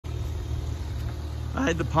I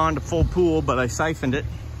had the pond a full pool, but I siphoned it.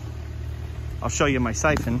 I'll show you my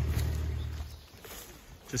siphon.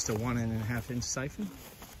 Just a 1.5 inch siphon.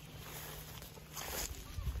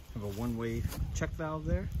 Have a one-way check valve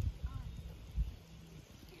there.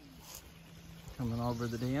 Coming over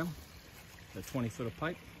the dam. A 20 foot of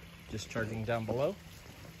pipe, discharging down below,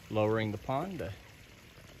 lowering the pond to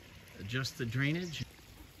adjust the drainage.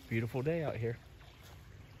 Beautiful day out here.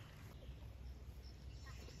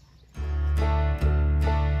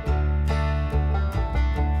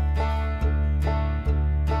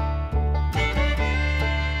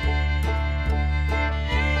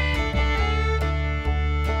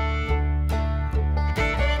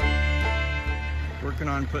 Working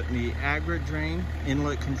on putting the Agri drain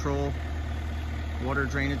inlet control water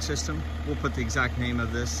drainage system. We'll put the exact name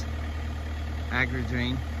of this, Agri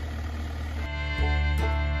drain.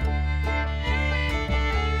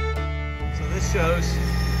 So this shows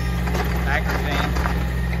Agri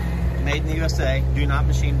drain, made in the USA, do not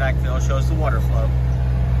machine backfill, shows the water flow.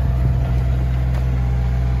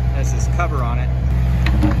 Has this cover on it.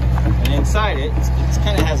 And inside it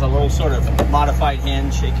kind of has a little sort of modified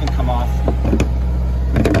hinge. It can come off.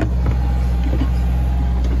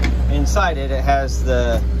 Inside it, it has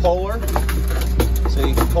the puller, so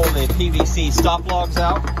you can pull the PVC stop logs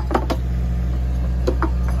out.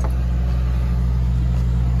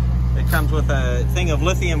 It comes with a thing of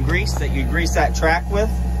lithium grease that you grease that track with.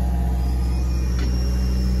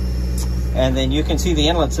 And then you can see the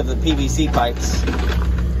inlets of the PVC pipes,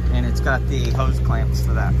 and it's got the hose clamps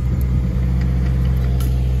for that.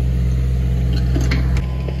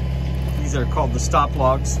 These are called the stop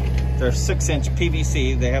logs. They're 6-inch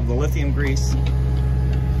PVC. They have the lithium grease.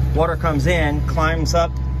 Water comes in, climbs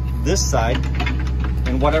up this side,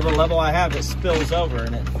 and whatever level I have, it spills over,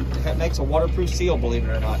 and it makes a waterproof seal, believe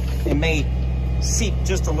it or not. It may seep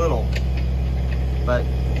just a little, but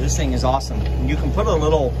this thing is awesome. And you can put a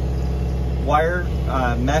little wire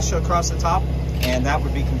mesh across the top, and that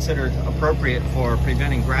would be considered appropriate for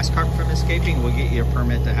preventing grass carp from escaping. We'll get you a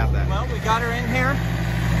permit to have that. Well, we got her in here.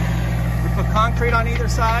 Put concrete on either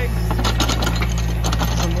side,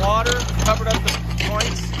 some water, covered up the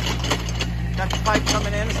points. Got the pipe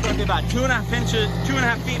coming in. It's going to be about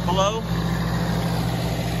 2.5 feet below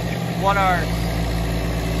what our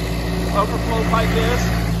overflow pipe is.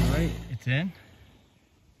 All right, it's in.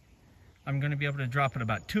 I'm going to be able to drop it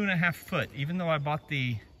about 2.5 foot, even though I bought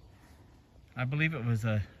the, I believe it was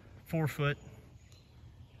a 4-foot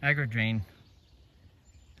Agri drain.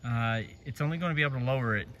 It's only going to be able to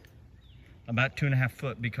lower it about 2.5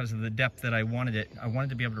 foot because of the depth that I wanted it. I wanted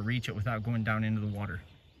to be able to reach it without going down into the water.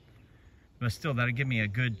 But still, that'll give me a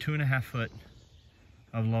good 2.5 foot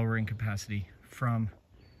of lowering capacity from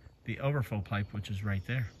the overflow pipe, which is right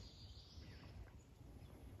there.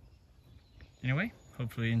 Anyway,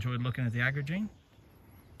 hopefully you enjoyed looking at the Agri drain.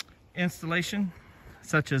 Installation,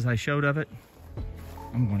 such as I showed of it,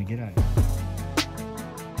 I'm going to get at it.